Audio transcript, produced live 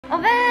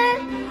Open!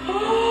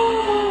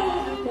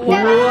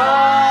 Wow!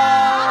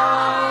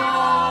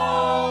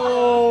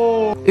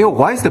 Ew,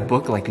 why is the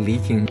book like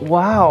leaking?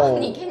 Wow!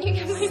 Can you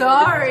give me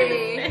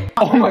Sorry!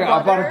 Oh my god,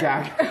 I'm about to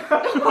gag.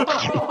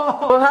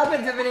 What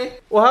happened, Tiffany?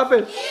 What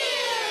happened?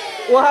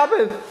 What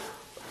happened?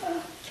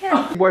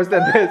 Where's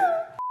that bit?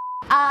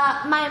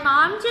 My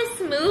mom just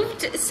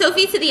moved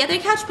Sophie to the other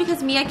couch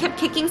because Mia kept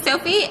kicking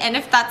Sophie, and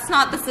if that's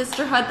not the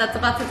sisterhood that's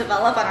about to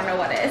develop, I don't know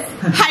what is.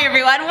 Hi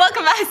everyone,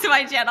 welcome back to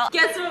my channel.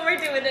 Guess what we're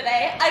doing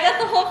today? I got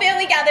the whole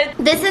family gathered.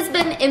 This has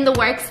been in the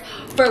works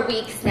for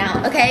weeks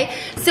now, okay?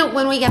 So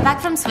when we get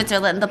back from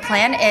Switzerland, the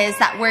plan is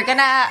that we're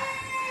gonna...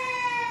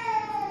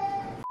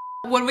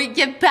 When we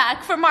get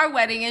back from our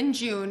wedding in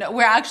June,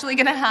 we're actually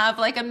gonna have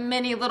like a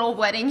mini little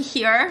wedding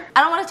here.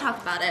 I don't wanna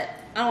talk about it.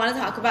 I don't want to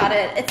talk about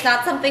it. It's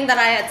not something that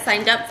I had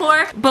signed up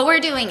for, but we're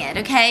doing it,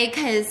 okay?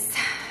 Because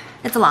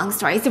it's a long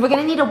story. So we're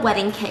gonna need a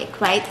wedding cake,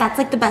 right? That's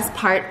like the best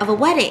part of a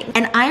wedding.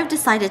 And I have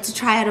decided to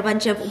try out a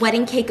bunch of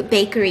wedding cake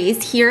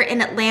bakeries here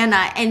in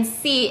Atlanta and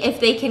see if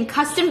they can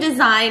custom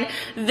design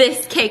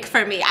this cake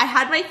for me. I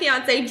had my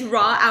fiance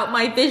draw out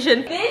my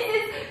vision. This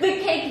is the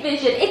cake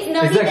vision. It's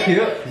not even, that cute?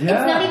 Yeah.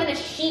 It's not even a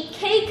sheet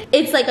cake.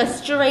 It's like a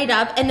straight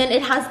up, and then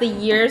it has the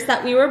years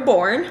that we were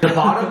born. The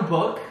bottom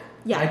book,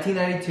 Yeah.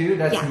 1992,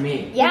 that's Yeah.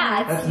 me.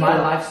 Yeah, That's my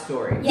life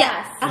story.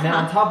 Yes. And then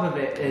on top of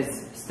it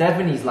is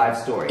Stephanie's life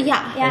story.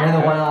 Yeah. And then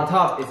the one on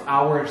top is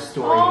our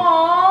story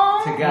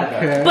together.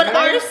 Okay. But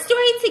our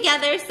story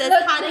together says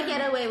how to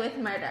get away with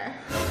murder.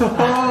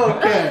 Oh,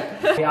 okay.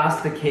 We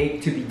asked the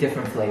cake to be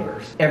different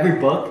flavors. Every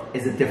book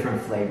is a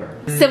different flavor.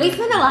 So we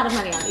spent a lot of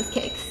money on these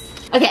cakes.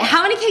 Okay,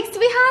 how many cakes do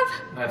we have?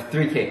 I have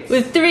 3 cakes.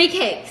 With 3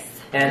 cakes.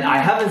 And I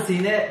haven't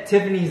seen it.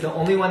 Tiffany's the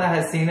only one that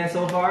has seen it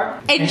so far.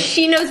 And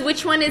she knows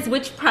which one is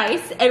which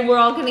price, and we're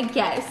all gonna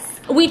guess.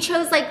 We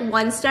chose like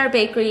 1-star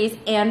bakeries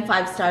and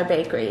 5-star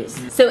bakeries.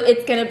 So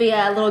it's gonna be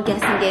a little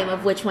guessing game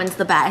of which one's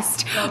the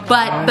best.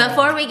 But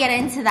before we get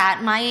into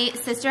that, my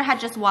sister had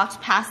just walked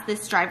past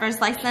this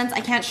driver's license.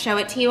 I can't show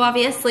it to you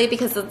obviously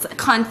because it's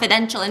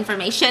confidential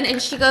information.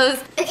 And she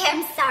goes, okay,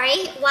 I'm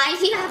sorry, why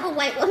do you have a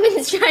white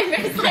woman's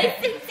driver's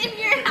license in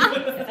your house?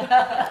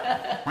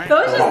 I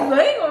was just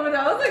laying over there.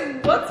 I was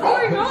like, what's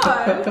going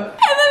on? And let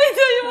me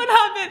tell you what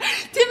happened.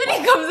 Tiffany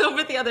comes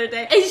over the other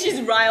day and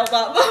she's riled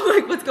up. I'm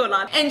like, what's going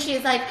on? And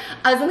she's like,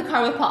 I was in the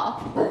car with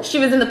Paul. She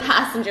was in the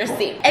passenger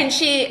seat. And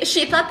she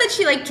thought that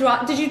she like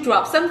dropped, did you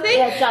drop something?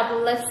 Yeah, drop a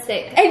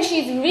lipstick. And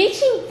she's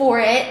reaching for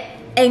it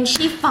and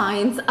she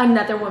finds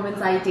another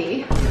woman's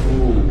ID.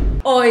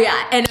 Oh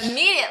yeah, and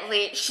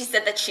immediately she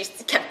said that she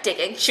kept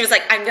digging. She was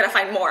like, I'm gonna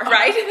find more,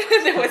 right?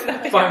 There was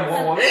nothing. Find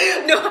more?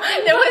 No,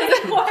 there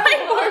was more.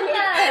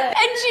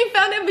 And she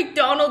found a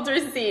McDonald's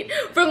receipt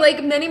from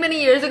like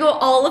many years ago.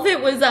 All of it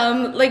was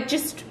like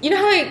just, you know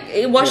how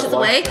it washes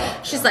away?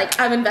 She's like,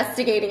 I'm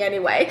investigating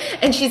anyway.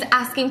 And she's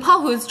asking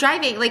Paul, who's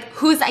driving, like,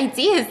 whose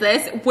ID is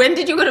this? When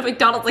did you go to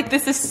McDonald's? Like,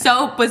 this is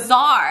so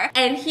bizarre.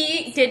 And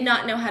he did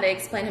not know how to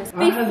explain himself.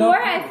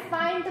 Before I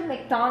find the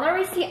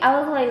McDonald's receipt, I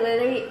was like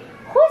literally,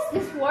 who's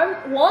this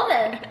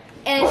woman?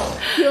 And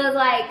he was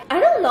like, I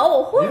don't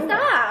know, who's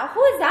that?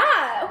 Who is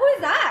that? Who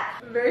is that?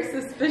 Very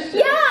suspicious.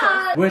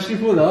 Yeah. When she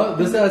pulled up,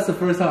 that's the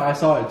first time I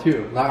saw it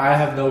too. Like I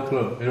have no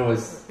clue. It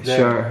was there.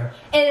 Sure.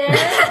 And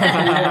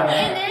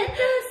then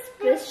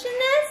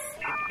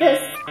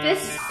the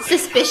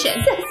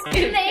Suspicion.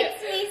 it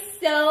makes me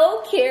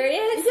so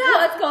curious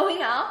what's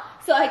going on.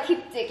 So I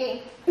keep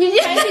digging. Trying to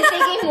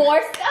dig in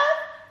more stuff.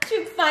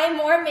 To find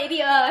more,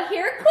 maybe a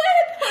hair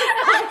clip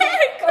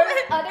or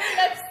other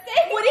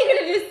lipstick. What are you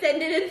gonna do?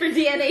 Send it in for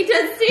DNA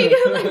testing?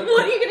 Like,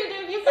 what are you gonna do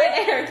if you find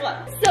a hair clip?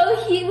 So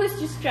he was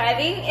just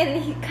driving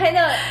and he kind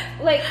of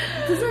like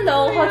doesn't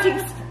know how to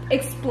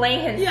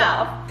explain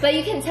himself. But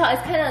you can tell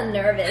it's kind of a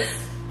nervous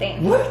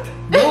thing. What?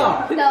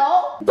 Yeah.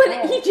 No?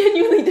 But he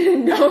genuinely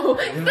didn't know.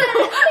 But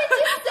it's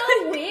just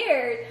so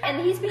weird. And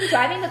he's been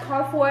driving the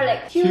car for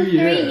like 2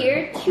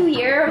 years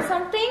or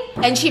something.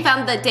 And she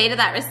found the date of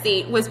that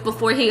receipt was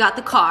before he got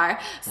the car.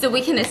 So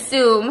we can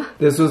assume.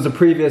 This was the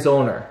previous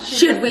owner.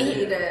 Should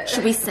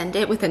we send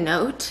it with a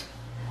note?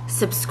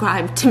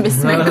 Subscribe to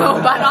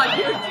MissMangoButt on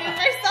YouTube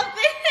or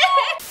something.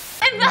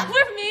 If that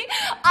were me,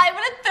 I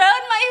would have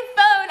thrown my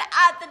phone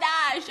at the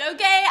dash,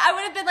 okay? I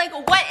would have been like,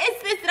 what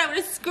is this? And I would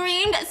have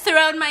screamed,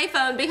 thrown my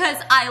phone because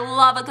I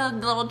love a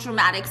good little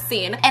dramatic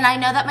scene. And I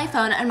know that my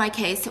phone and my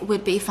case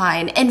would be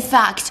fine. In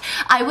fact,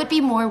 I would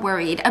be more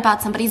worried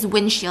about somebody's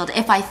windshield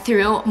if I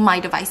threw my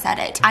device at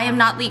it. I am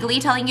not legally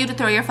telling you to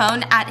throw your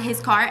phone at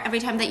his car every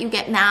time that you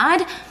get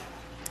mad.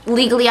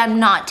 Legally, I'm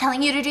not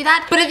telling you to do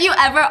that. But if you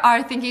ever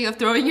are thinking of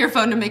throwing your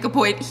phone to make a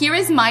point, here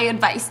is my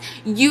advice.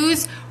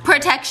 Use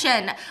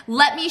protection.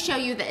 Let me show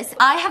you this.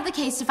 I have the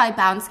Casetify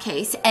Bounce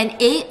case and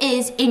it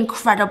is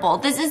incredible.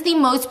 This is the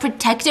most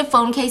protective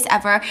phone case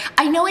ever.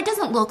 I know it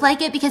doesn't look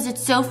like it because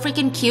it's so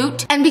freaking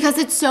cute and because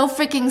it's so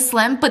freaking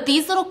slim, but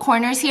these little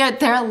corners here,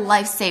 they're a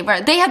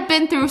lifesaver. They have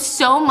been through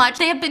so much.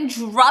 They have been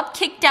drop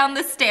kicked down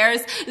the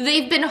stairs.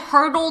 They've been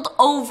hurtled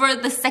over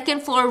the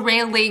second floor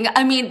railing.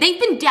 I mean, they've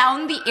been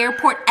down the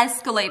airport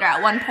escalator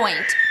at one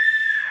point.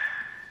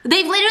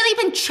 They've literally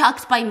been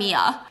chucked by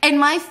Mia, and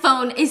my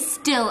phone is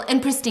still in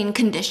pristine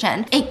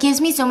condition. It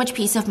gives me so much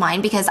peace of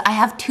mind because I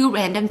have 2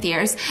 random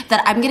fears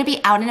that I'm gonna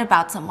be out and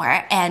about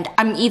somewhere and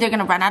I'm either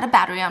gonna run out of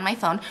battery on my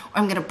phone or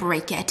I'm gonna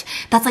break it.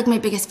 That's like my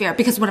biggest fear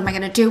because what am I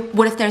gonna do?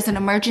 What if there's an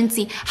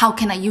emergency? How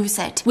can I use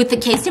it? With the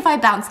Casetify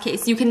Bounce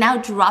case, you can now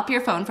drop your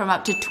phone from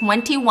up to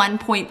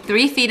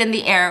 21.3 feet in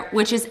the air,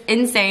 which is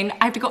insane.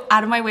 I have to go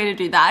out of my way to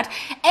do that.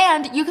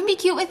 And you can be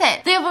cute with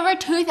it. They have over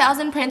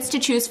 2,000 prints to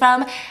choose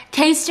from.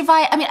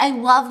 Casetify, I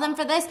love them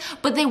for this,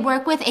 but they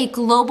work with a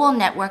global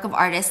network of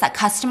artists that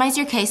customize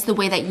your case the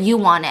way that you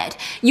want it.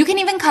 You can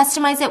even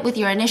customize it with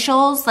your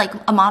initials, like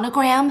a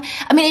monogram.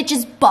 It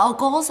just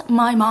boggles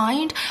my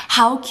mind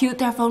how cute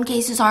their phone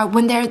cases are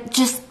when they're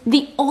just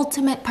the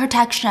ultimate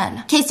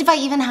protection. Casetify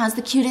even has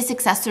the cutest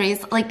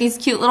accessories, like these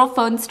cute little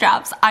phone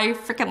straps. I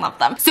freaking love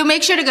them. So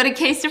make sure to go to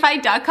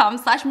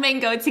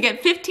casetify.com/mango to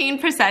get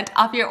 15%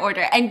 off your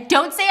order. And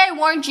don't say I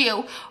warned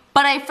you,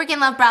 but I freaking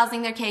love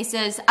browsing their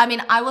cases.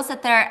 I will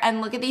sit there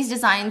and look at these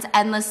designs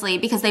endlessly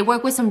because they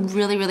work with some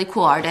really, really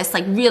cool artists,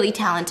 like really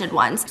talented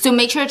ones. So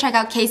make sure to check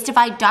out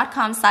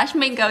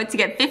casetify.com/mango to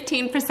get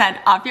 15%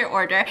 off your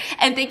order.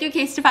 And thank you,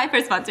 Casetify,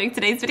 for sponsoring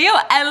today's video.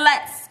 And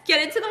let's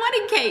get into the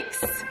wedding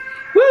cakes.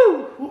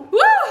 Woo!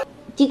 Woo!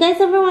 Do you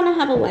guys ever want to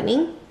have a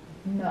wedding?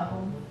 No.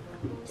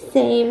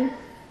 Same.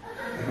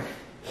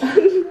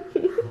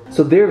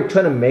 So they're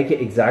trying to make it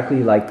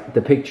exactly like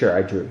the picture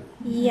I drew.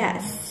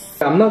 Yes.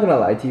 I'm not gonna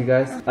lie to you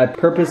guys. I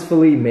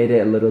purposefully made it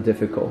a little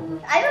difficult.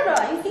 I don't know.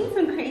 I'm seeing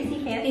some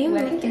crazy fancy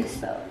wedding cakes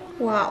though.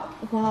 Wow.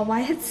 Wow,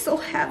 why it's so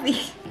heavy?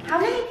 How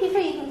many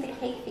people you think the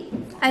cake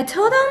feeds? I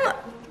told them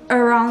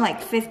around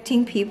like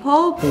 15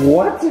 people.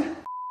 What?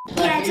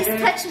 Yeah, just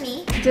touch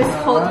me. Just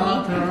hold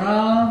me. Turn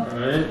around.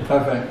 Alright,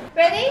 perfect.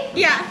 Ready?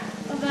 Yeah.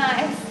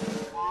 Bye.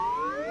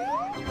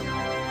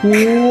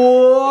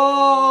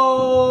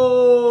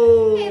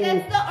 Whoa! Okay,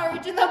 that's the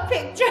original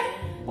picture.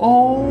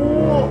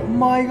 Oh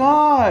my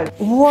god!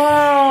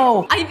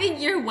 Wow! I think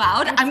you're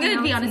wowed. I'm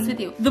gonna be honest with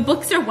you. The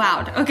books are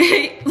wowed,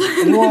 okay?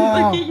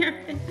 Wow. Look at your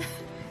face.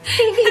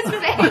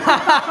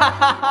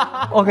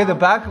 Okay, the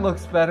back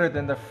looks better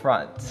than the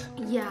front.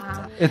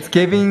 Yeah. It's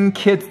giving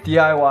kids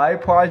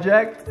DIY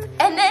project.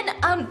 And then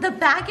the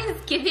back is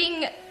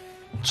giving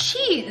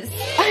cheese.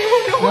 I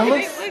don't know That what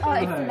looks- it Oh,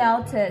 it's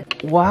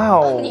melted.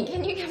 Wow.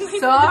 Can you give me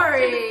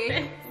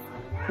Sorry.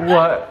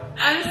 What?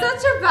 I'm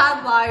such a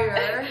bad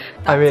liar.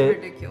 I mean,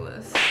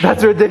 Ridiculous.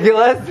 that's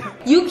ridiculous.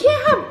 You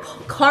can't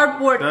have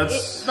cardboard.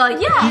 That's-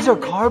 yeah. These are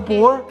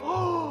cardboard.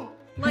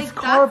 Like It's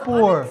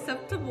cardboard. That's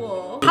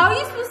unacceptable. How are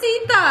you supposed to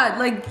eat that?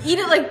 Like eat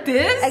it like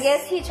this? I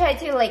guess he tried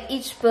to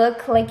each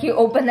book, you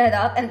open it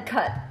up and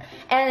cut.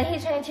 And he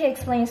tried to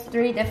explain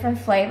 3 different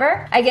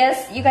flavor. I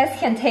guess you guys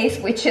can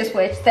taste which is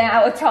which, then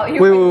I will tell you.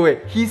 Wait.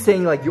 He's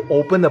saying you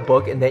open the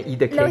book and then eat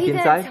the cake No, he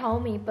inside? didn't tell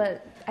me,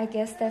 but I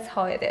guess that's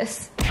how it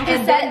is.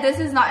 And then this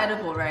is not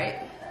edible, right?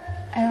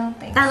 I don't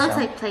think That so. looks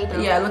like Play-Doh.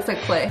 Yeah, it looks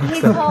like clay.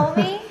 He told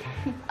me,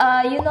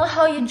 you know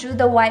how you drew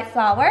the white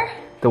flower?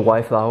 The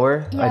white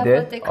flower? Yeah, I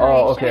did? for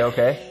Oh, decoration.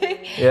 okay.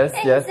 Yes,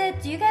 And yes. he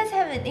said, do you guys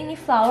have any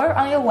flower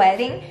on your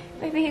wedding?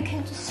 Maybe you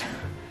can just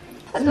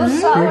put those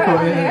flower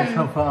on there.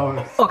 Some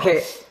flowers.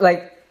 Okay,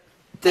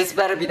 this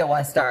better be the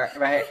 1-star,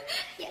 right?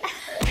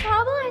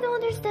 Problem I don't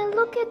understand,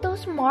 look at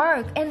those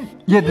marks. And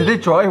Yeah, did they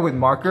draw it with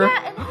marker?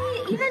 yeah, and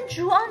he even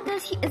drew on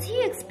this. Is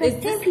he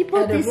expecting this people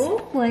edible?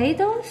 display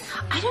those?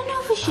 I don't know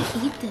if we should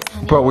eat this,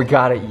 honey. Bro, we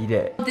gotta eat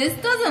it. This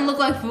doesn't look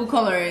like food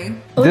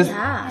coloring. This,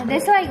 And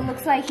this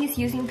looks like he's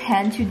using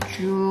pen to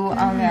draw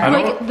on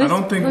I that.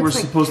 don't think we're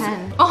supposed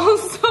to.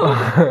 Also,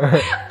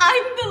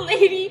 I'm the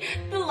lady,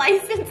 the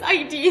license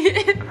ID.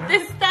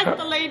 That's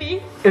the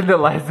lady in the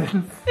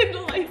license. in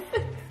the license.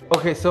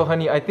 Okay, so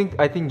honey, I think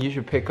you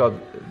should pick up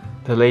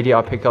the lady.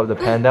 I'll pick up the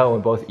panda and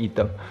we'll both eat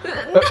them. No,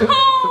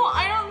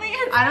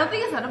 I don't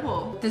think it's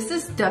edible. This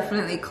is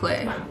definitely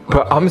clay.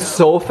 But I'm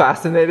so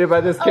fascinated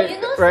by this cake you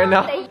know right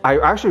now. something? I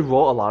actually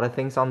wrote a lot of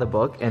things on the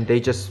book and they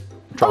just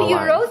draw Oh, you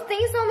lines. wrote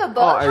things on the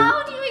book? Oh, I-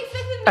 How do you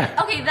expect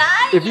me? Okay,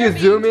 that If you you're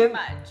being zoom too in,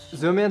 much.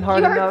 zoom in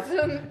hard You're enough,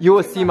 zoom- you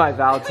will see my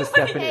vow to Hey,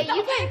 Stephanie.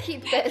 you can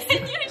keep this. You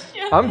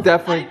should. I'm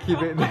definitely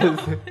keeping this.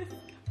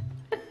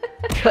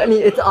 Honey,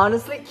 it's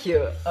honestly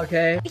cute,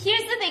 okay?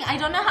 Here's the thing, I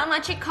don't know how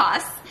much it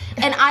costs.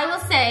 And I will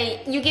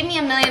say, you give me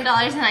 $1 million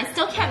and I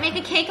still can't make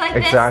a cake like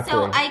Exactly.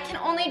 this, so I can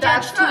only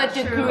judge to a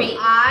degree.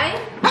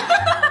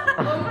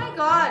 Oh my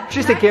god.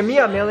 She said, give me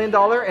 $1 million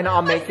and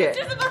I'll make My it.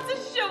 sister's about to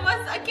show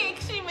us a cake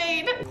she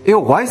made. Ew,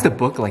 why is the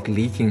book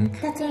leaking?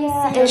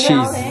 Yeah,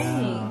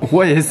 Cheese.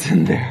 What is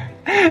in there?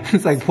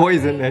 It's like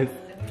poisonous.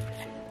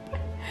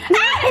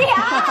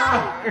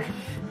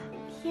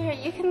 Here,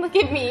 you can look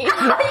at me.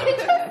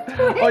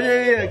 Oh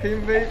yeah. Can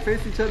you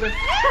face each other?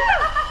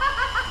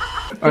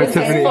 Alright,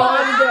 Tiffany.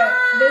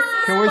 This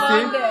is Can we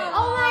see?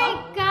 Oh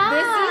my god.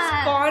 This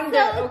is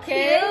fondant,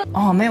 okay?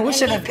 Oh man, we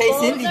should have paid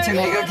Cindy to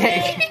make a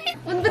cake.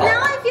 But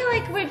now I feel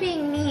like we're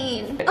being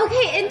mean.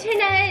 Okay,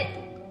 internet.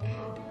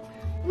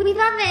 We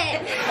love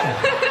it.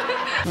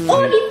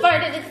 Oh, he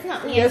farted. It's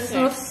not me. It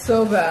smells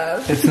so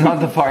bad. It's not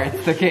the fart,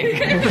 it's the cake.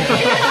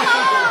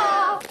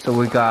 So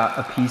we got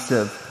a piece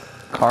of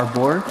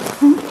cardboard.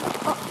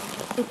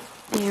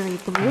 Very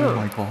blue. Oh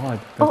my god,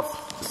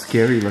 that's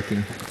scary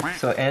looking.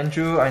 So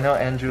Andrew, I know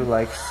Andrew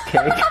likes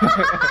cake.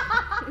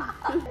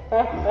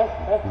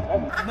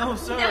 No,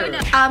 sir.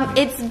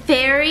 It's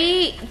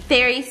very,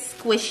 very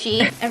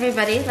squishy.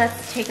 Everybody,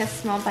 let's take a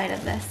small bite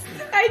of this.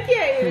 I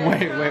can't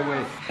even.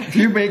 Wait. Do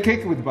you make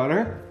cake with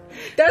butter?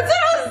 That's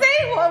what I was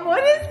saying.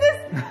 What is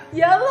this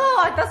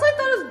yellow? That's why I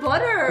thought it was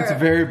butter. It's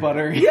very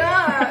buttery.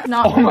 Yeah.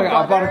 Not Oh my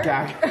god, butter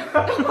gag.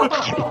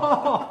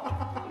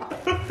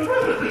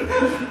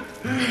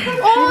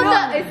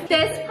 It's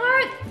this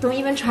part. Don't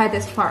even try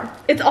this part.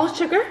 It's all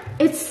sugar?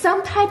 It's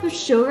some type of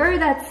sugar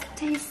that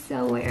tastes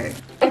so weird.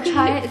 I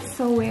try it, it's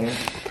so weird.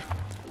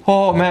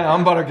 Oh man,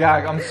 I'm butter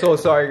gag. I'm so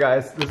sorry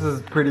guys. This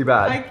is pretty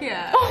bad. I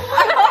can't.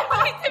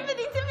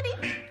 Tiffany.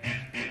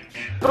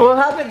 What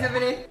happened,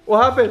 Tiffany?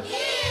 What happened?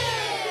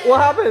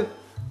 What happened?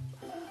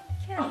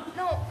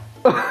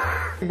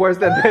 No. Worse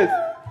than this.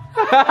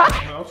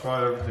 I'll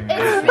try everything.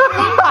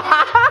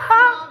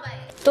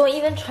 Don't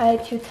even try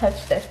to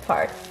touch this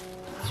part.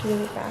 It's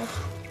really bad.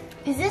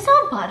 Is this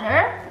all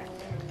butter?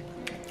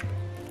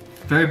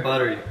 Very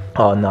buttery.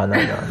 Oh no.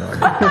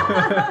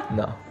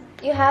 No.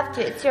 You have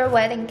to. It's your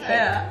wedding cake.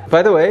 Yeah.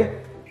 By the way,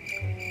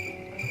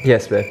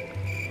 yes, babe.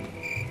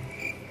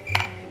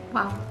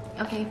 Wow.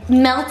 Okay.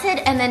 Melted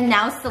and then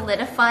now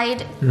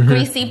solidified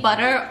greasy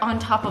butter on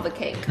top of a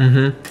cake.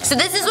 So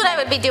this is what I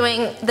would be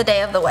doing the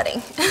day of the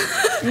wedding.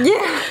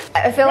 Yeah.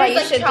 I feel like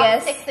you should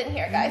guess. chopsticks in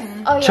here, guys.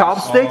 Oh, yeah.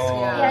 Chopsticks?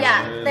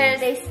 Yeah. There's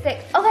They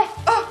stick. Okay.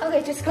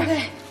 Okay, just go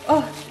ahead.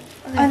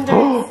 under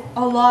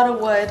A lot of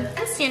wood.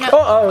 you know.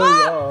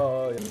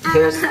 Oh.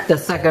 Here's the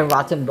second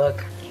rotten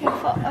book.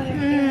 Careful. Oh,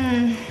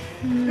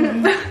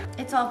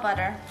 It's all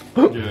butter.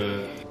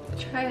 Yeah.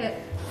 Try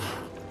it.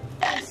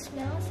 it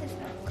smells. It's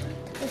not good.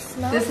 It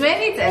smells. This man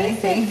needs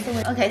anything.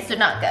 Okay, so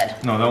not good.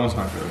 No, that one's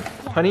not good.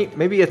 Honey,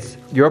 maybe it's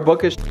your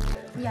book is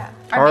Yeah.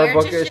 Our marriage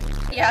book is is-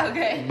 Yeah,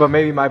 okay. but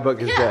maybe my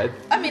book is Yeah. good.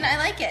 I mean, I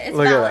like it. It's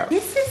Look at valid. that.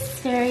 This is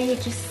very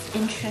just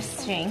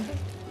interesting.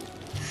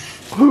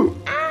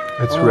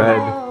 It's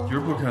red.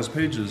 Your book has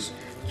pages.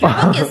 Your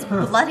book is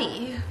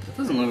bloody.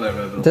 Doesn't look like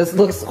that though. This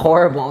looks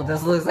horrible.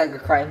 This looks like a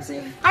crime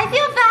scene. I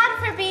feel bad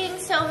for being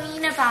so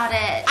mean about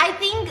it. I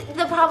think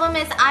the problem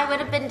is I would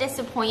have been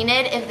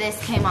disappointed if this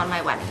came on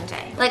my wedding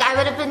day. Like, I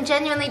would have been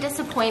genuinely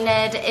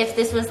disappointed if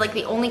this was like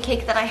the only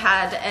cake that I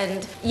had,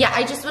 and yeah,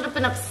 I just would have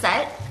been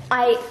upset.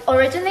 I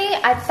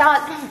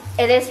thought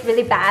it is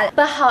really bad,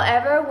 but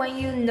however, when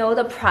you know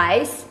the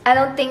price, I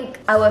don't think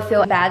I would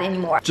feel bad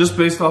anymore. Just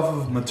based off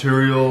of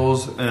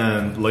materials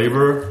and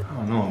labor, I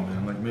don't know,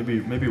 man. Like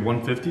maybe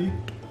 150.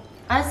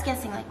 I was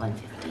guessing like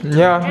 150.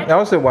 Yeah, I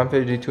would say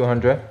 150,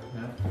 200.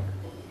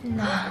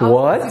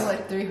 What?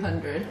 Like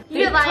 300.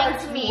 You're lying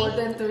to me. More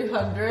than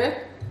 300.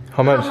 How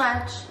How much?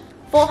 much?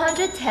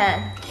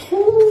 410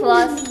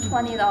 plus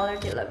 $20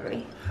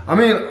 delivery. I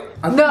mean,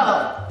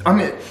 No. I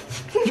mean,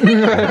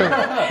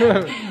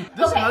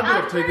 this had to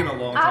have taken a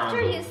long time. After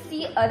you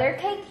see other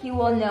cake, you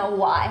will know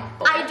why.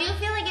 I do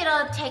feel like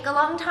it'll take a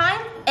long time,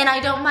 and I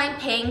don't mind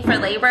paying for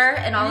labor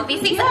and all of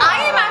these things.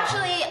 I am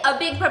actually a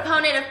big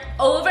proponent of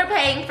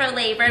overpaying for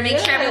labor, make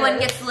sure everyone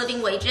gets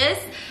living wages.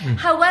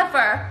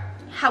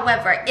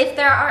 However, if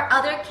there are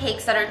other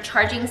cakes that are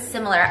charging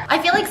similar,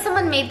 I feel like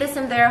someone made this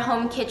in their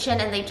home kitchen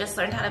and they just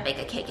learned how to bake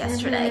a cake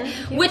yesterday.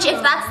 Which,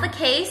 if that's the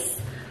case,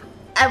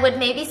 I would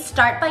maybe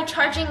start by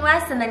charging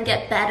less and then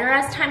get better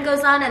as time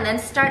goes on and then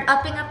start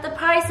upping up the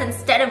price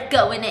instead of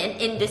going in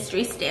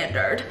industry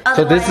standard.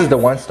 So this is the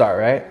Otherwise- 1-star,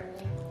 right?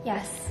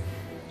 Yes.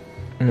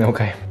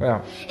 Okay.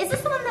 Yeah. Is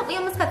this the one that we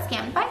almost got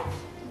scammed by?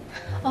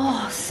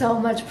 Oh, so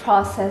much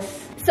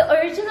process. So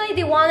originally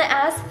they want to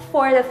ask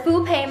for the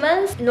full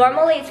payments.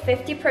 Normally it's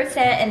 50%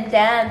 and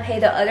then pay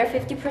the other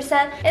 50%.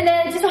 And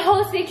then just the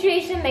whole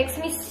situation makes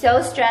me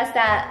so stressed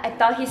that I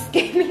thought he's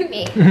scamming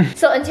me.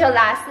 So until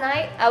last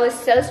night, I was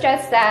so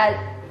stressed that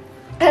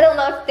I don't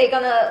know if they're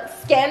gonna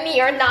scam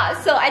me or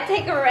not. So I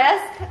take a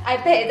risk. I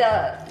pay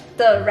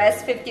the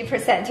rest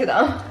 50% to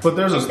them. But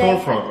there's a And then-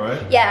 storefront,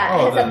 right? Yeah,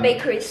 Oh, it's then- a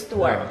bakery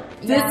store.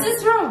 Yeah. This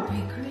is from a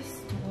bakery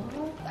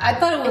store? I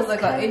thought it was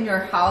like a in your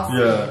house.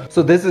 Yeah.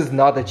 So this is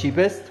not the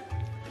cheapest?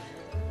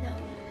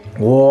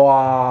 No.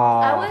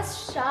 Wow. I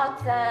was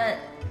shocked that,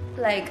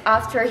 like,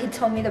 after he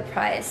told me the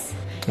price.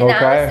 And I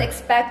Okay. was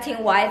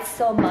expecting why it's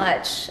so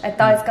much. I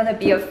thought it's gonna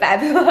be a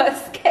fabulous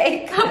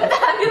cake.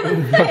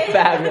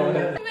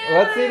 Fabulous.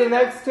 Let's see the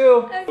next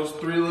two. Those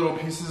 3 little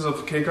pieces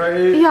of cake I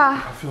ate,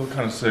 Yeah. I feel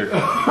kind of sick.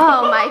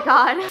 Oh my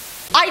god.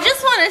 I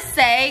just want to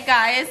say,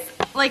 guys,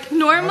 Like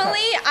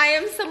normally I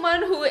am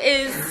someone who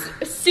is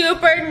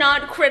super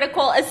not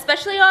critical,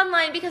 especially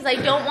online, because I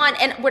don't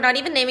want, and we're not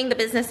even naming the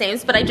business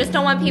names, but I just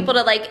don't want people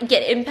to like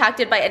get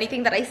impacted by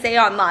anything that I say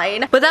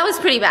online. But that was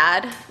pretty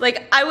bad.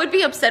 Like I would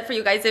be upset for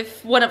you guys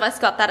if one of us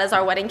got that as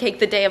our wedding cake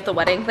the day of the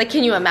wedding. Like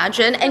can you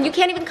imagine? And you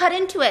can't even cut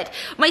into it.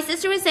 My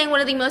sister was saying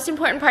one of the most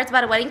important parts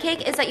about a wedding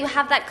cake is that you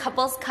have that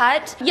couple's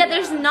cut. Yeah,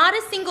 there's not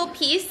a single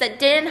piece that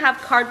didn't have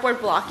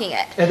cardboard blocking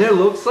it. And it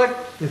looks like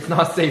it's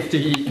not safe to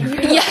eat.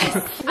 Yes,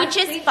 which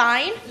is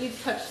fine. You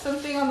touch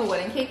something on the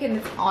wedding cake and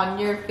it's on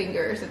your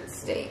fingers, it's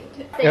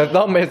stained. Your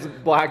thumb is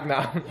black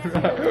now. It's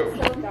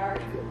so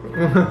dark.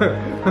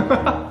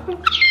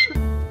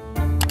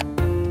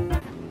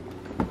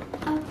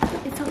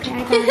 Oh, it's okay,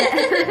 I got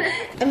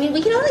it. I mean,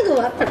 we can only go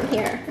up from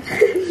here,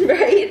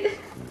 right?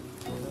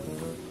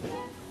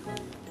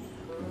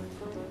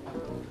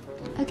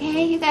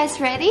 Okay, you guys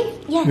ready?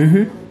 Yes.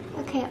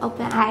 Okay,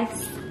 open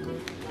eyes.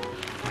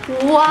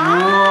 Wow!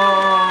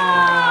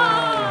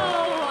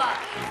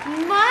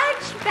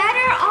 Much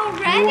better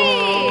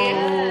already!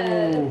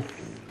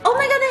 Oh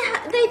my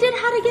god, they did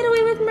How to Get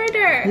Away with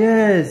Murder.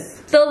 Yes.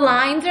 The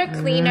lines are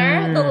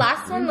cleaner. The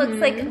last one looks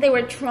like they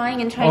were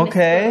trying to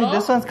Okay, scribble.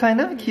 this one's kind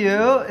of cute.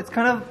 It's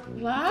kind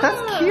of, Wow.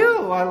 that's cute.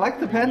 I like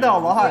the panda a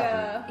lot.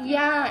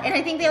 Yeah, and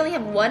I think they only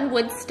have one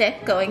wood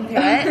stick going through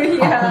it.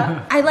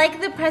 Yeah. I like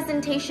the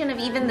presentation of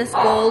even this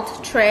gold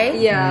tray.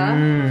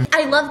 Yeah.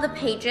 I love the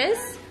pages.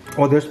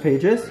 Oh, there's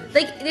pages?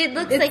 Like, it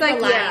looks It's like the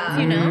like, lines,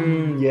 you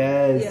know?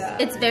 Yes. Yeah.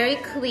 It's very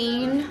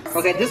clean.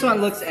 Okay, this one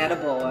looks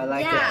edible. I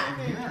like Yeah.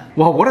 it.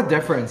 Wow, what a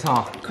difference,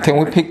 huh? Can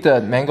we pick the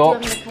mango?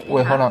 Do you want me to cut you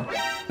Wait, hold half?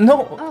 on.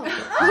 No.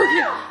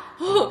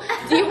 Oh,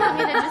 do you want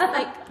me to just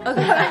like,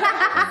 okay,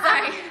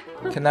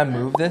 sorry. Can I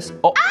move this?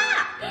 Oh.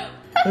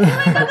 Oh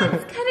my god,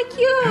 that's kind of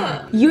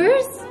cute.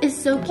 Yours is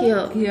so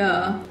cute.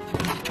 Yeah.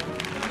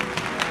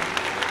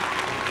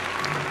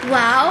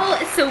 Wow,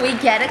 so we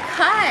get a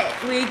cut.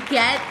 We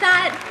get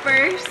that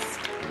first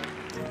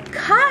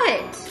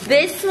cut.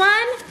 This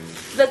one,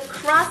 the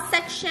cross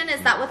section,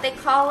 is that what they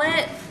call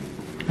it?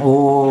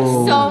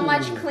 Oh. So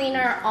much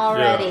cleaner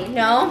already,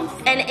 no?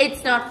 And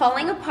it's not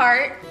falling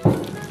apart.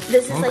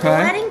 This is like a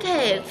Okay. wedding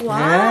cake. Wow,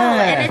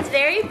 Yeah. and it's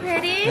very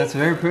pretty. That's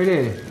very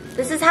pretty.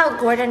 This is how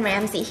Gordon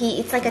Ramsay, he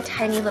eats like a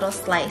tiny little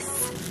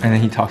slice. And then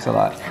he talks a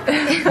lot.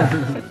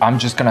 I'm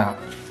just gonna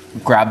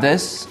grab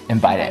this and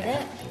bite it.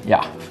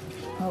 Yeah.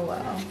 Oh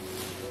wow.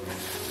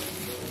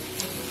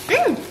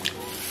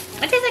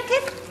 It tastes like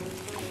cake.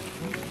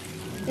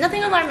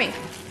 Nothing alarming.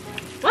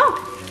 Wow.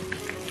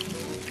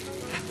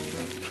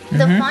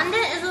 The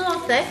fondant is a little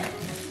thick.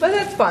 But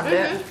it's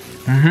fondant.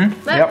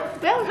 But Yep.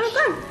 yeah, it's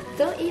good.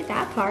 Don't eat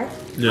that part.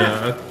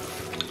 Yeah.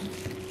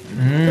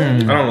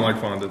 I don't like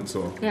fondant,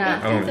 so Yeah.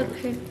 I don't. But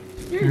I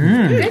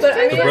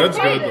mean, The bread's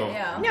good though.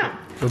 yeah. Yeah.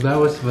 So that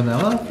was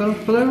vanilla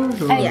flavor?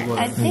 Or Yeah, what?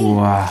 I think.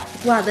 Wow.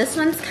 Wow, this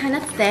one's kind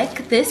of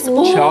thick. This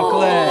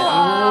Chocolate.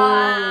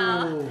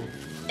 Wow.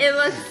 It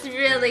looks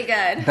really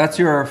good. That's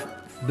your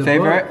The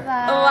favorite? book.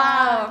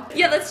 Wow.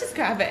 Yeah, let's just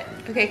grab it.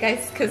 Okay,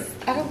 guys, because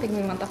I don't think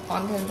we want the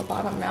fondant in the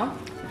bottom now.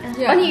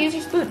 Yeah. Why don't you use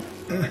your spoon?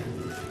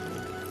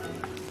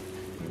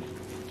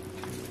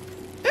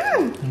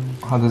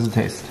 How does it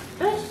taste?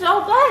 It's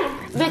so good.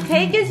 The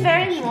cake is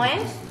very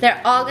moist.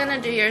 They're all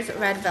gonna do yours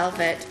red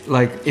velvet.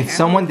 Like, if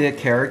someone did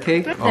carrot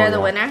cake, They're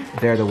the winner.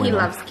 They're the winner. He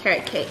loves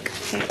carrot cake.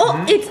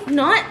 Oh, it's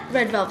not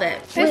red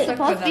velvet. Tastes like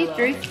Supposed to be vanilla.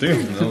 I think it's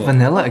vanilla.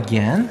 Vanilla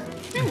again?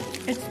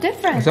 It's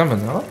different. Is that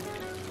vanilla?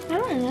 I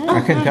don't know.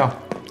 I couldn't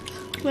tell.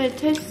 Wait,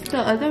 taste the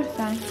other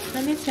side.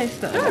 Let me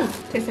taste the other.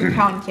 Tastes like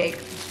pound cake.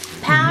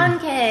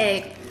 Pound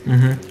cake.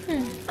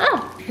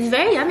 Oh, it's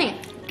very yummy.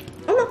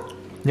 Oh no.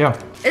 Yeah.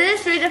 It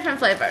is 3 different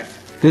flavors.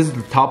 This is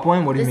the top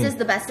one? What do you This mean? is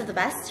the best of the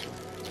best.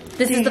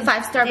 This is the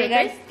 5-star Do you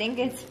bakery. guys think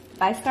it's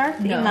 5-star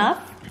No. enough?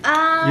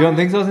 You don't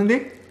think so,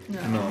 Cindy?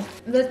 No.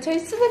 The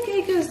taste of the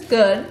cake is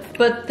good,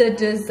 but the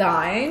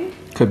design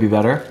Could be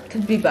better.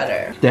 could be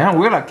better. Damn,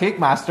 we're like cake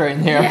master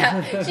in here.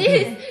 Yeah,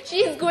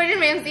 she's Gordon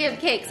Ramsay of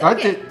cakes. I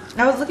Okay. did.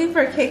 I was looking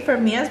for a cake for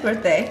Mia's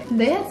birthday.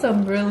 They had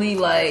some really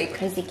like,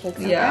 Crazy cakes.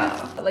 yeah,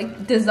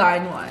 like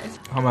design wise.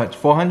 How much?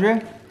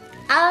 400?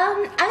 I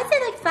would say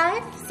like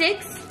 5,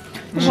 6.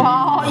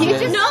 Wow, you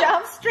just No.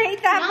 jumped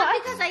straight that Not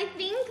much? because I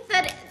think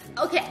that,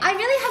 okay, I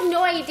really have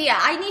no idea.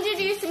 I need to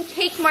do some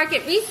cake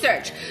market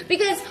research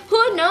because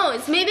who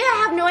knows? Maybe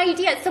I have no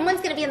idea.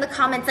 Someone's gonna be in the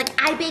comments like,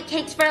 I bake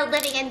cakes for a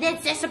living and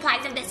this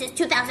price of this is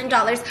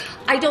 $2,000.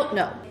 I don't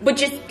know. But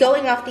just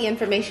going off the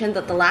information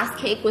that the last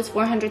cake was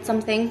 400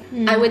 something,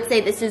 I would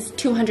say this is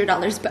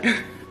 $200 better.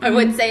 I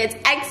would say it's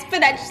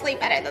exponentially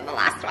better than the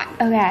last one.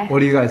 Okay. What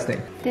do you guys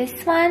think? This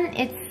one,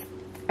 it's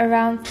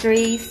around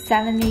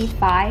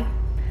 $375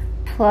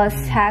 plus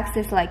tax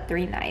is like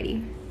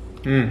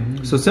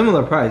 $390. So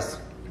similar price.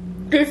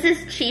 This is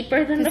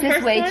cheaper than the This first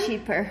is way one.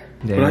 cheaper.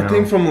 But I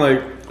think from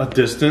like a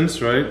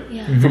distance, right?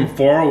 Yeah. From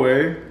far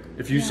away,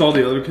 if you saw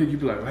the other cake,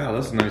 you'd be like, wow,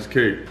 that's a nice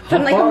cake.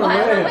 From like a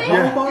mile away.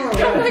 Yeah. From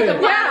like a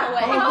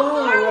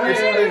mile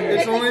away. It's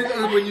It's only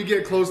when you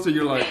get close to,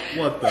 you're like,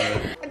 what the?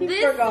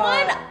 This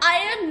one,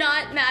 I am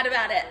not mad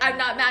about it. I'm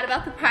not mad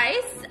about the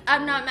price.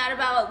 I'm not mad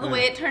about the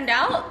way it turned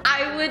out.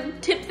 I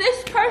would tip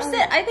this person.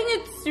 I think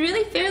it's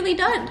really fairly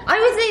done. I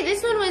would say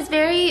this one was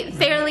very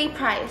fairly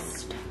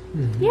priced.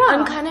 Yeah.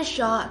 I'm kind of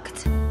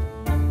shocked. I'm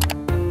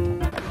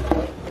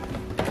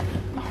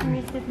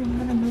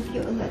gonna move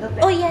you a little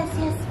bit. Oh, yes,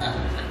 yes.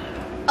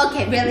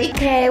 Okay, really?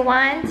 Okay,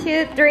 1,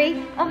 2,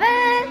 3.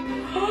 Open!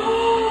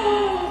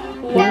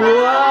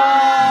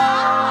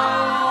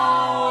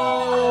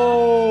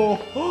 Wow!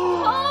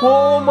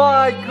 Oh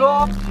my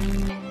god!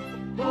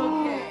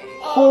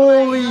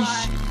 Holy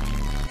shit!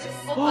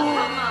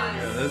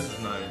 Yeah, this is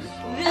nice.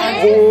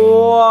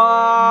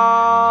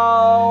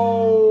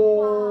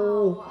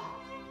 Wow!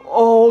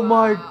 Oh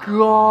my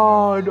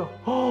god!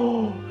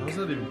 How's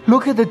that even?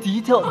 Look at the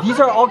detail. These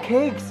are all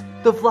cakes.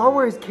 The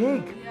flower is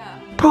cake.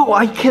 Bro,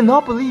 I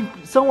cannot believe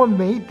someone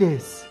made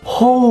this.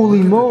 Holy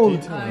moly.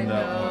 Detail in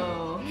that one.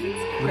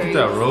 Look at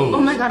that rose.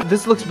 Oh my god.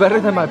 This looks better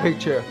than my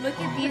picture. Look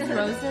at these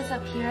roses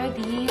up here,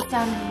 these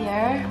down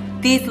here.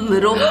 These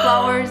little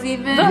flowers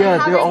even.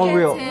 Yeah, they're all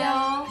real.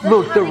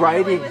 Look, the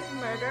writing.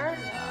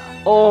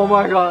 Oh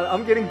my god,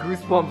 I'm getting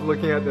goosebumps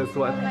looking at this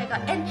one. Oh my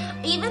god,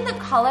 and even the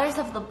colors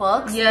of the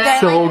books, Yeah. they're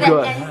So like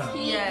good. the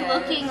antique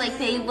looking like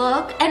they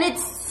look, and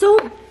it's so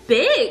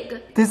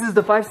big. This is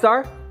the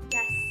 5-star?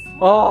 Yes.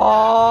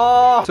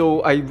 Oh!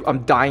 So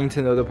I'm dying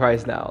to know the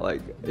price now.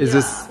 Like, is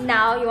this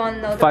Now you want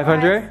to know the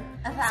 500?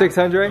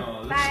 600?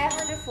 price?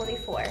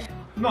 544.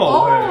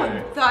 No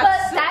way. But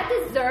that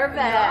deserves it.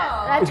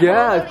 That's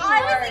Yeah. totally I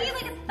was worth thinking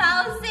like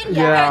 1,000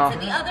 Yeah. compared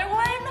to the other one.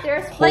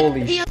 There's Like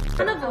Holy the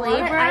amount of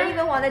labor. I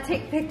even want to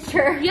take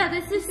picture. Yeah,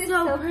 this is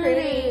so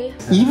pretty.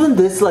 Even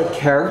this like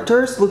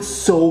characters look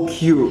so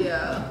cute.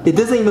 Yeah. It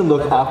doesn't even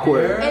look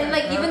awkward. And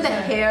like even the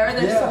hair,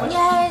 there's so much.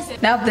 Yes.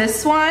 Now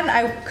this one,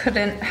 I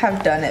couldn't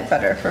have done it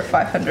better for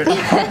 $500.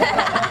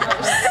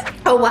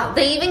 Oh wow,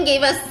 they even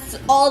gave us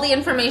all the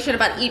information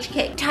about each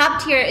cake.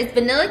 Top tier is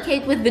vanilla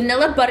cake with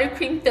vanilla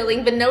buttercream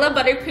filling, vanilla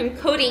buttercream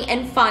coating,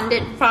 and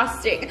fondant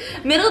frosting.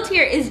 Middle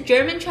tier is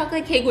German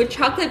chocolate cake with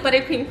chocolate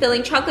buttercream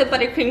filling, chocolate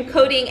buttercream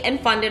coating, and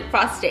fondant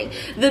frosting.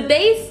 The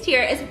base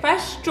tier is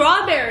fresh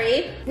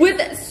strawberry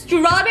with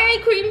strawberry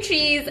cream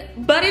cheese,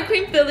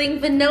 buttercream filling,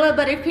 vanilla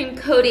buttercream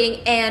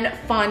coating, and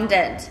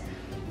fondant.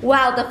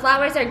 Wow, the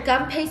flowers are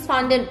gum paste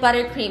fondant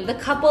buttercream. The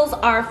couples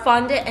are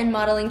fondant and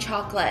modeling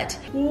chocolate.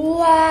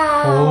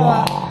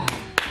 Wow. Oh.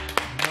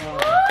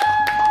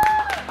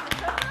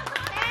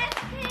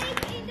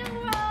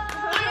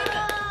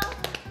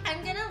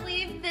 I'm gonna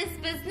leave this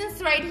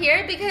business right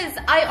here because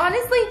I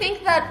honestly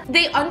think that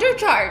they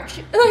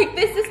undercharge. Like,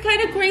 this is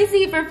kind of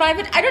crazy for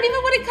 500. I don't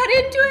even want to cut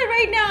into it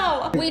right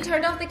now. We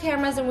turned off the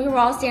cameras and we were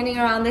all standing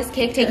around this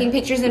cake taking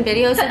pictures and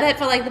videos of it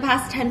for like the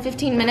past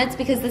 10-15 minutes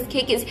because this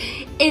cake is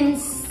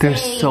insane. They're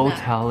so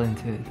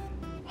talented.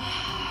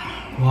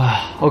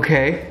 Wow.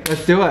 Okay,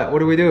 let's do it. What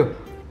do?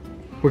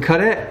 We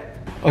cut it?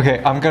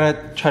 Okay, I'm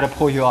gonna try to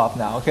pull you off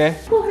now, okay?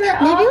 Maybe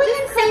we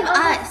can save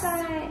us.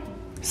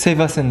 Save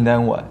us and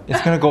then what?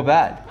 It's gonna go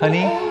bad.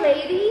 Honey,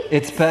 Lady.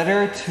 it's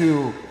better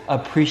to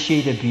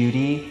appreciate the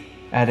beauty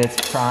at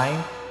its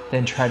prime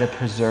than try to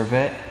preserve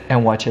it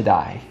and watch it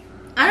die.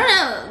 I don't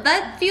know.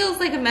 That feels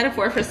like a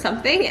metaphor for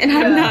something and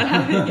I'm not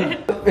having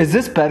it. Is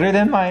this better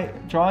than my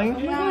drawing?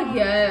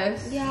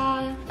 Yes.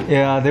 Yeah.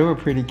 Yeah, they were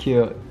pretty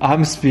cute.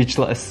 I'm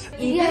speechless.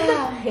 Even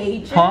the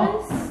pages.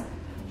 Huh?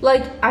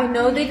 Like, I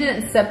know they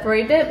didn't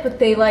separate it, but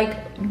they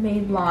like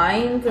made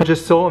lines. I'm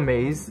just so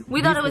amazed.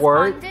 We thought it was These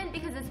words, fondant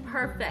because it's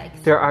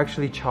perfect. they're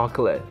actually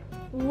chocolate.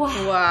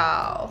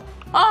 Wow.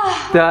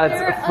 Oh, That's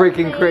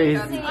freaking crazy.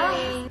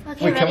 okay, Wait,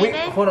 can ready, we,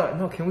 babe? hold on,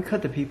 no, can we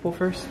cut the people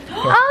first?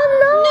 Oh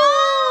no!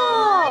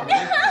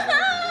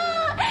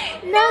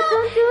 No,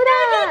 don't do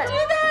that! Don't do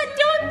that!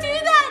 Don't do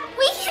that!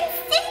 We can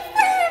save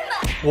them!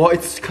 Well,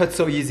 it's cut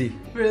so easy.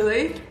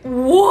 Really?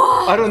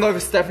 Whoa! I don't know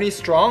if Stephanie's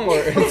strong or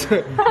it's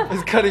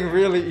cutting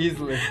really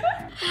easily.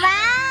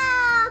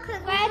 Wow!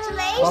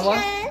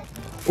 Congratulations!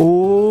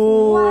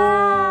 Oh,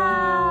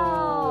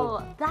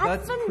 Wow!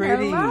 That's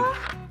pretty. vanilla?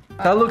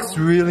 That looks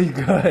really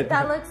good.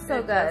 That looks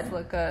so good.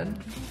 Look good.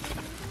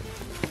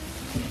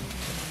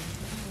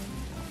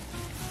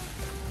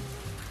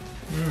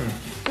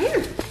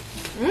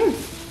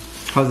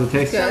 How's it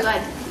taste? Good.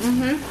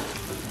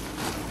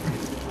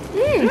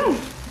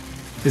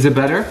 Is it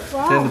better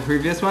than the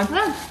previous one?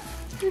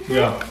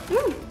 Yeah.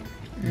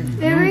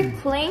 Very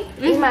clean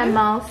in my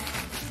mouth.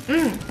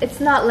 It's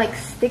not like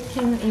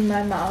sticking in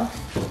my mouth.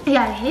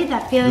 Yeah, I hate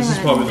that feeling This is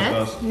when probably it's the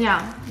this. best.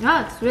 Yeah,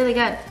 no, it's really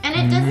good. And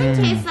it doesn't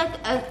taste like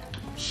a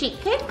sheet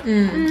cake.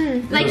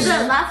 Like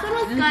the last one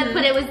was good,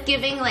 but it was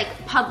giving like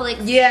public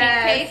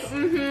Yes. sheet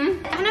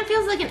cake. It kind of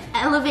feels like an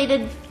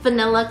elevated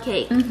vanilla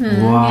cake.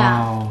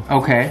 Wow.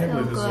 Okay.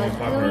 This is only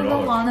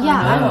 $500. Yeah,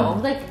 I know.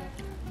 Like,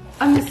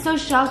 I'm so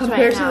shocked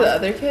Compared right to now. the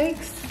other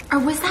cakes? Or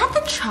was that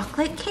the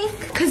chocolate cake?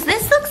 Because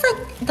this looks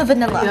like the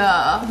vanilla.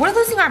 Yeah. We're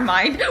losing our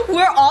mind.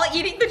 We're all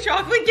eating the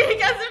chocolate cake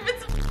as if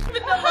it's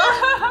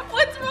vanilla.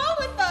 What's wrong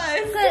with us?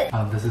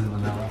 Yes. This is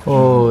vanilla.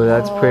 Oh,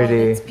 that's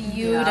pretty.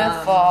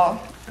 Beautiful.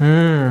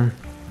 Mmm.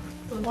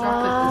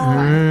 Wow.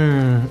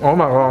 Mmm. Oh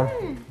my god.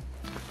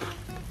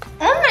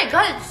 Oh my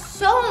god, it's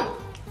so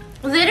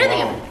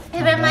literally.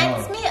 It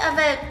reminds me of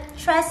a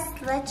tres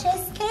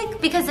leches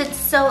cake because it's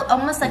so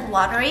almost like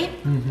watery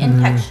in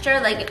texture.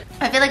 Like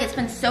I feel like it's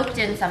been soaked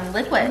in some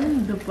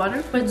liquid. The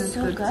buttercream It's is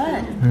so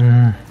good.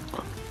 Mm.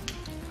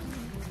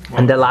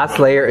 And the last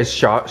layer is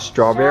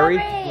strawberry.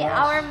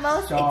 Our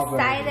most Strawberry.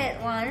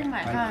 excited one.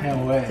 I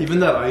can't wait. Even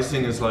that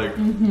icing is like,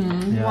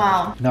 Yeah.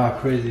 Wow. Not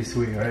crazy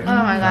sweet, right?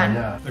 Oh my god.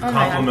 Yeah. it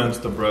complements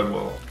the bread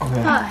well.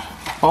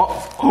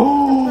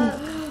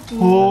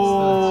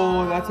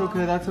 Oh, that's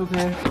okay, that's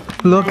okay.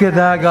 Look at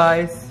that,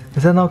 guys.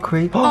 Is that not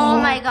crazy? Oh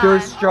my god.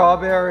 There's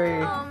strawberry.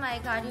 Oh my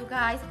god, you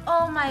guys.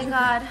 Oh my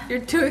god.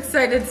 You're too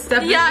excited,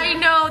 Stephanie. Yeah, I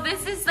know.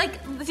 This is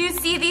like, do you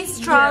see these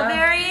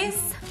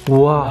strawberries?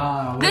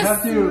 Wow. We The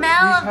have to smell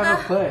each of have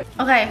a the- plate.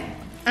 Okay,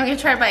 I'm gonna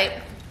try a bite.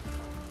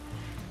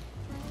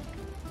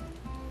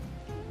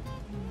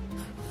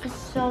 It's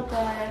so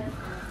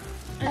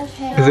good.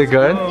 Okay. Is it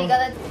good? You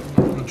gotta.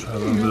 I'm gonna try a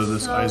little bit of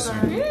this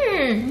icing.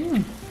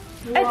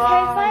 It tastes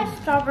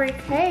like strawberry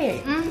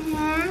cake.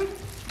 Mm-hmm.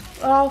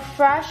 Oh,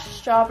 fresh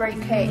strawberry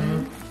cake.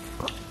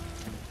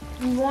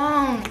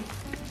 Wow.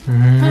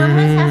 It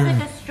almost has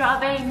like a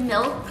strawberry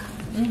milk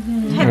type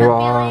of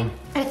Wow. feeling.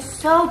 It's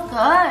so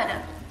good.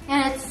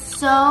 And it's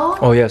so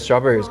Oh yeah,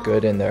 strawberry is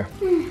good in there.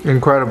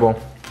 Incredible.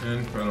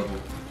 Incredible.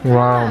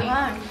 Wow.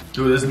 fun.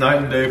 Dude, it's night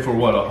and day for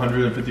what,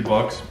 150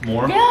 bucks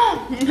more?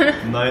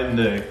 Yeah. Night and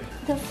day.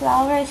 The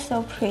flower is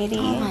so pretty.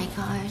 Oh my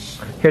gosh.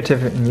 Here,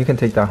 Tiffany, you can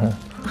take that home.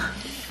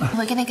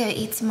 We're gonna go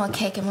eat some more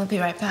cake and we'll be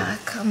right back.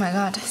 Oh my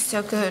god,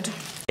 so good.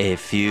 A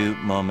few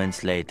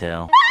moments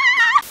later.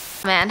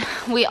 Man,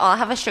 we all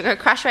have a sugar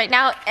crush right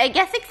now. I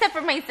guess except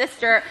for my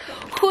sister,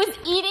 who's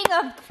eating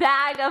a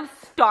bag of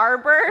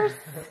Starburst.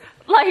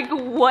 Like,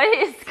 what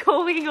is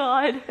going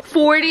on?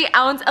 40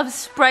 ounce of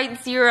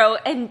Sprite Zero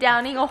and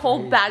downing a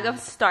whole bag of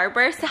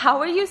Starburst. How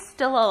are you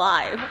still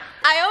alive?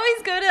 I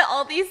always go to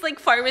all these like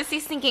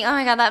pharmacies thinking, oh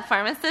my god, that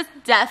pharmacist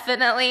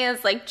definitely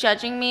is like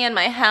judging me and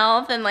my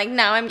health, and like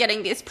now I'm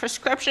getting these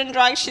prescription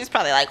drugs. She's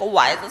probably like,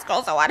 why is this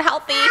girl so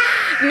unhealthy?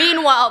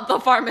 Meanwhile, the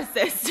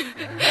pharmacist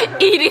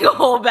eating a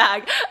whole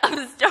bag of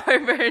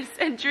Starburst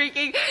and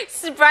drinking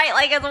Sprite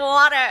like it's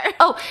water.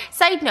 Oh,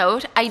 side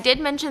note, I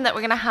did mention that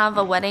we're gonna have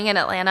a wedding in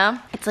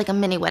Atlanta. It's like a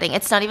mini wedding.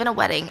 It's not even a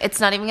wedding. It's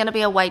not even gonna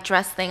be a white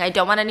dress thing. I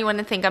don't want anyone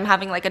to think I'm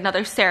having like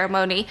another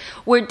ceremony.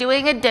 We're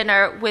doing a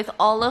dinner with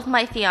all of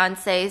my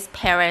fiance's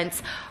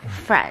parents'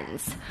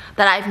 friends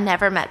that I've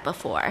never met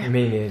before.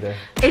 Me neither.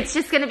 It's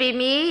just gonna be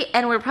me,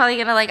 and we're probably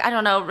gonna like, I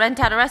don't know, rent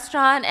out a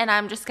restaurant, and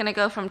I'm just gonna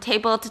go from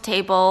table to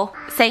table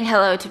saying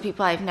hello to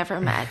people I've never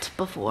met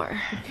before.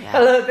 Yeah.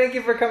 Hello, thank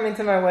you for coming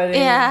to my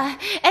wedding. Yeah,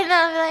 and then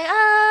I'll be like,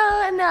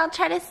 oh, and then I'll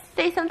try to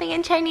say something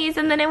in Chinese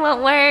and then it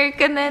won't work,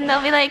 and then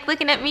they'll be like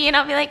looking at me and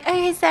I'll be like,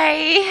 okay,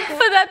 sorry.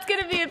 So that's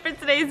gonna be it for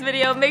today's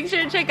video. Make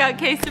sure to check out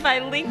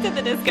Casetify, link in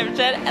the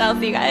description, and I'll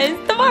see you guys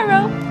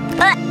tomorrow.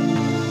 Bye.